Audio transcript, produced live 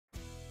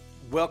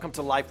Welcome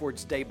to Life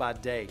Words Day by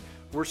Day.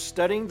 We're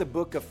studying the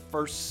book of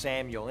 1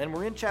 Samuel, and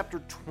we're in chapter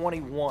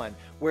 21,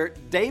 where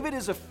David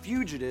is a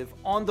fugitive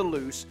on the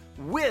loose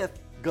with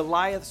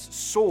Goliath's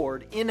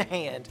sword in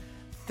hand,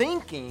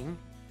 thinking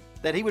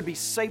that he would be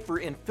safer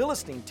in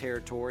Philistine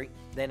territory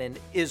than in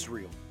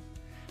Israel.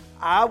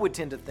 I would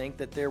tend to think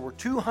that there were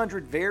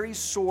 200 very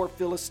sore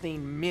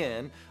Philistine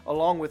men,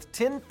 along with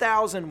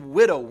 10,000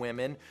 widow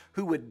women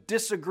who would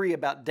disagree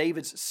about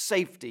David's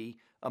safety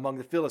among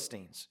the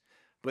Philistines.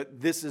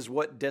 But this is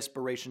what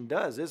desperation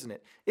does, isn't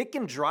it? It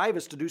can drive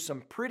us to do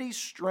some pretty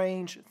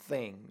strange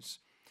things.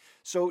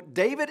 So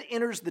David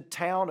enters the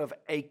town of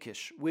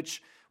Achish,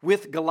 which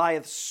with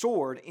Goliath's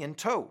sword in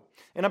tow.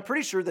 And I'm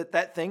pretty sure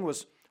that thing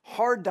was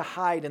hard to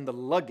hide in the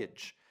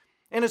luggage.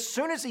 And as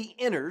soon as he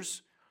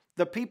enters,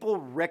 the people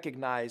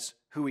recognize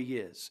who he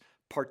is,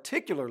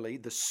 particularly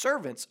the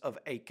servants of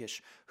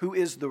Achish, who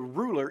is the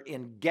ruler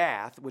in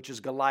Gath, which is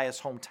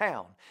Goliath's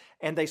hometown.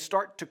 And they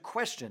start to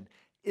question,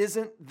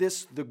 isn't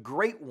this the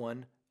great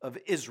one of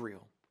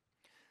Israel?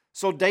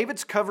 So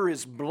David's cover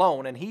is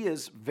blown, and he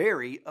is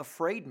very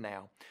afraid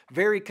now,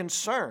 very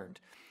concerned.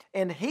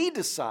 And he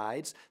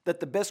decides that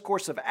the best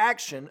course of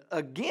action,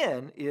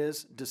 again,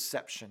 is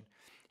deception.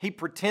 He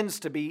pretends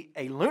to be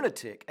a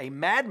lunatic, a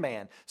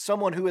madman,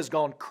 someone who has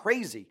gone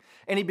crazy.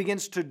 And he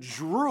begins to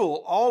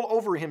drool all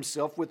over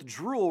himself with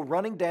drool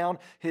running down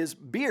his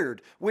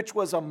beard, which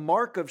was a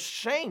mark of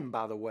shame,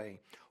 by the way.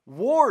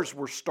 Wars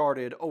were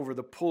started over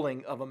the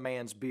pulling of a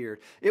man's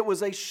beard. It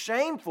was a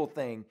shameful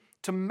thing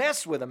to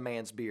mess with a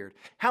man's beard.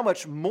 How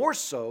much more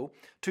so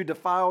to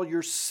defile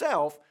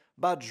yourself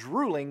by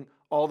drooling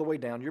all the way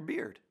down your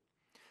beard.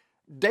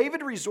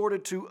 David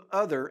resorted to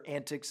other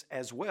antics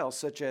as well,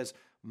 such as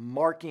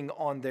marking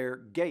on their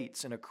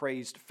gates in a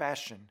crazed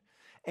fashion.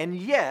 And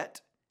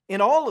yet, in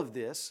all of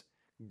this,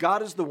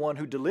 God is the one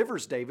who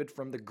delivers David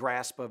from the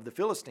grasp of the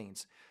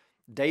Philistines.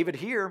 David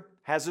here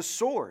has a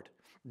sword.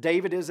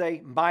 David is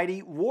a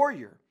mighty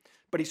warrior,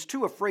 but he's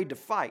too afraid to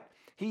fight.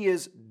 He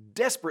is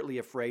desperately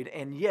afraid,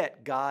 and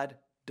yet God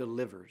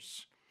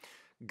delivers.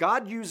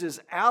 God uses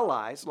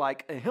allies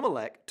like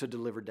Ahimelech to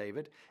deliver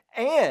David,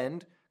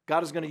 and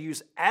God is going to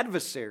use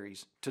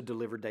adversaries to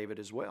deliver David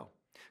as well.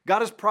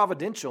 God is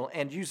providential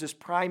and uses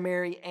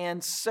primary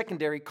and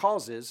secondary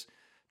causes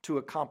to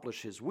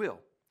accomplish his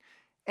will.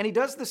 And he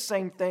does the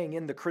same thing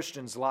in the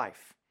Christian's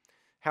life.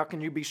 How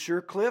can you be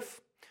sure, Cliff?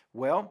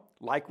 Well,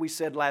 like we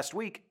said last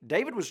week,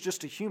 David was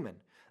just a human,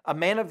 a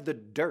man of the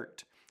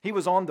dirt. He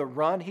was on the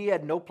run. He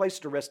had no place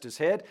to rest his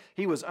head.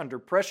 He was under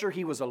pressure.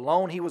 He was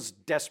alone. He was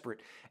desperate.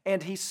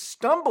 And he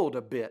stumbled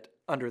a bit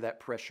under that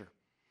pressure.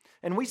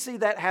 And we see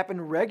that happen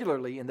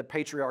regularly in the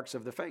patriarchs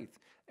of the faith.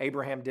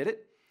 Abraham did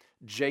it.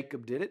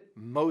 Jacob did it.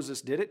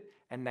 Moses did it.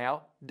 And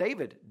now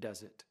David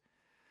does it.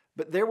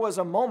 But there was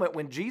a moment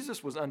when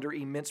Jesus was under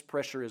immense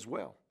pressure as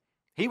well.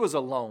 He was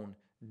alone,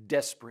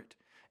 desperate.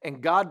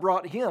 And God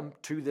brought him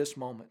to this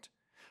moment.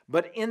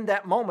 But in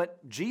that moment,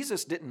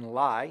 Jesus didn't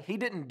lie. He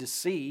didn't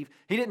deceive.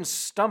 He didn't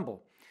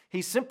stumble.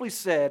 He simply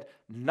said,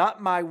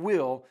 "Not my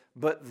will,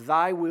 but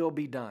thy will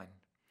be done."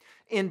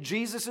 In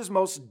Jesus'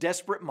 most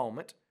desperate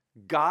moment,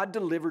 God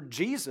delivered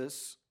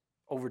Jesus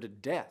over to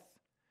death.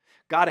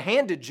 God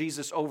handed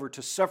Jesus over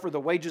to suffer the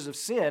wages of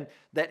sin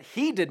that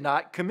he did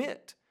not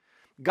commit.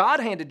 God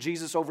handed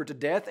Jesus over to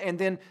death and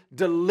then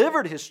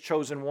delivered his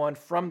chosen one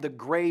from the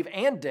grave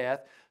and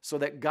death so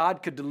that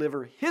God could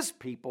deliver his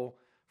people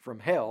from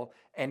hell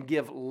and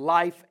give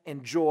life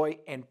and joy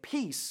and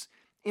peace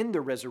in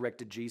the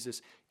resurrected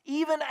Jesus,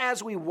 even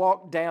as we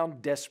walk down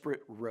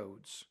desperate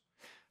roads.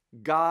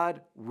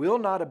 God will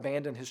not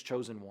abandon his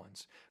chosen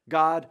ones.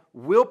 God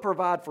will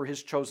provide for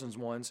his chosen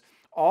ones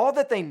all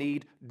that they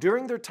need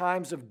during their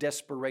times of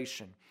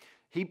desperation.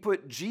 He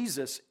put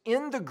Jesus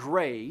in the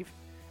grave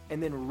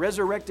and then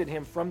resurrected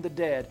him from the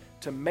dead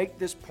to make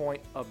this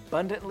point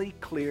abundantly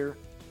clear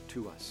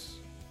to us.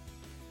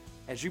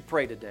 As you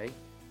pray today,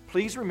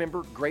 please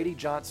remember Grady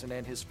Johnson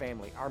and his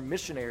family, our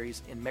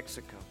missionaries in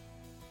Mexico.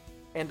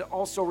 And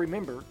also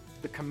remember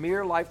the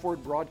Khmer Life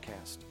Word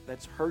broadcast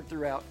that's heard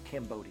throughout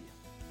Cambodia.